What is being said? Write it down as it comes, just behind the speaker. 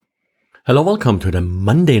Hello, welcome to the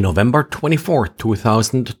Monday, November 24th,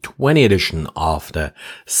 2020 edition of the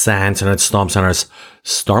SANS Internet Storm Center's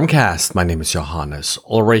StormCast. My name is Johannes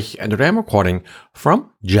Ulrich and today I'm recording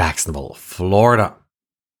from Jacksonville, Florida.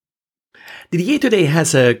 Didier today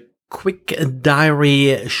has a quick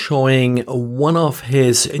diary showing one of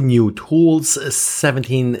his new tools,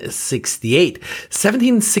 1768.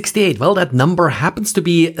 1768, well, that number happens to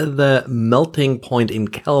be the melting point in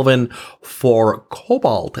Kelvin for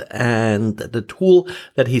cobalt. And the tool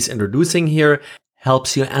that he's introducing here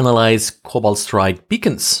helps you analyze cobalt strike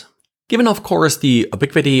beacons. Given, of course, the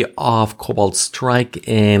ubiquity of cobalt strike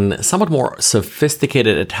in somewhat more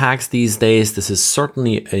sophisticated attacks these days, this is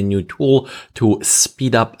certainly a new tool to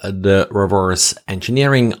speed up the reverse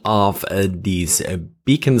engineering of these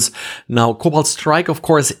beacons. Now, cobalt strike, of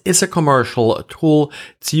course, is a commercial tool.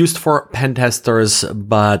 It's used for pen testers,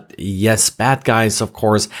 but yes, bad guys, of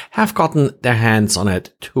course, have gotten their hands on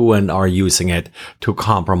it too and are using it to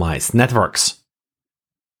compromise networks.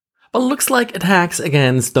 Well, it looks like attacks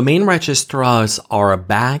against domain registrars are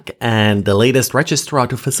back, and the latest registrar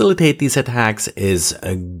to facilitate these attacks is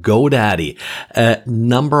GoDaddy. A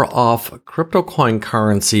number of cryptocurrency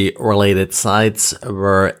currency related sites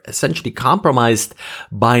were essentially compromised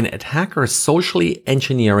by an attacker socially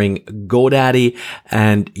engineering GoDaddy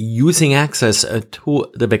and using access to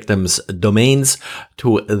the victim's domains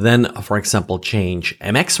to then, for example, change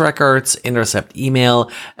MX records, intercept email,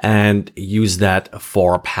 and use that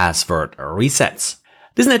for password resets.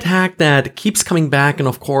 This is an attack that keeps coming back, and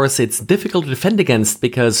of course it's difficult to defend against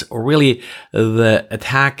because really the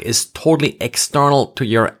attack is totally external to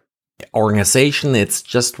your organization. It's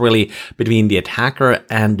just really between the attacker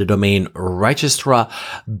and the domain registrar.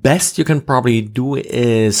 Best you can probably do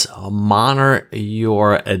is monitor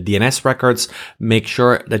your DNS records. Make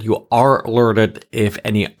sure that you are alerted if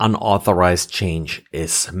any unauthorized change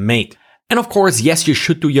is made. And of course, yes, you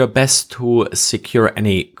should do your best to secure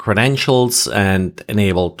any credentials and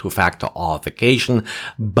enable two-factor authentication.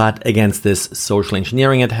 But against this social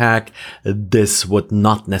engineering attack, this would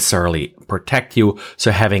not necessarily protect you.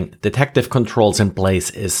 So having detective controls in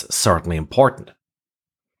place is certainly important.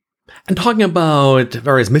 And talking about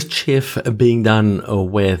various mischief being done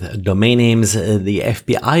with domain names, the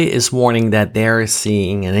FBI is warning that they're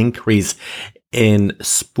seeing an increase in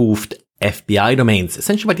spoofed FBI domains.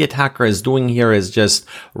 Essentially what the attacker is doing here is just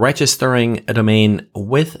registering a domain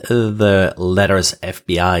with the letters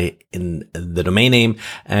FBI in the domain name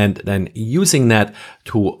and then using that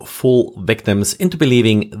to fool victims into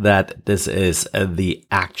believing that this is the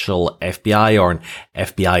actual FBI or an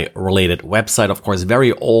FBI related website. Of course,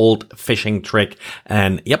 very old phishing trick,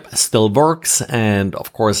 and yep, still works. And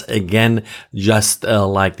of course, again, just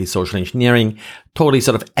like the social engineering, totally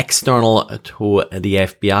sort of external to the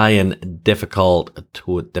FBI and difficult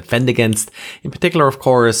to defend against. In particular, of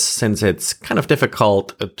course, since it's kind of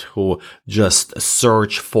difficult to just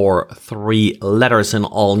search for 3 letters in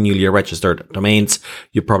all newly registered domains,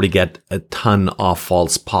 you probably get a ton of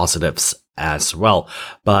false positives as well.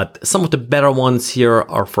 But some of the better ones here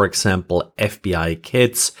are, for example, FBI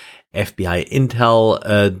Kids,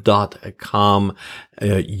 FBIintel.com,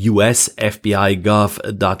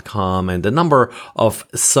 USFBIGov.com, and a number of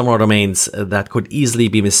similar domains that could easily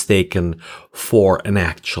be mistaken for an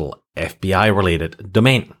actual FBI-related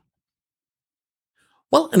domain.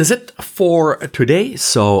 Well, and that's it for today.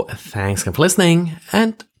 So thanks again for listening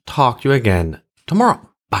and talk to you again tomorrow.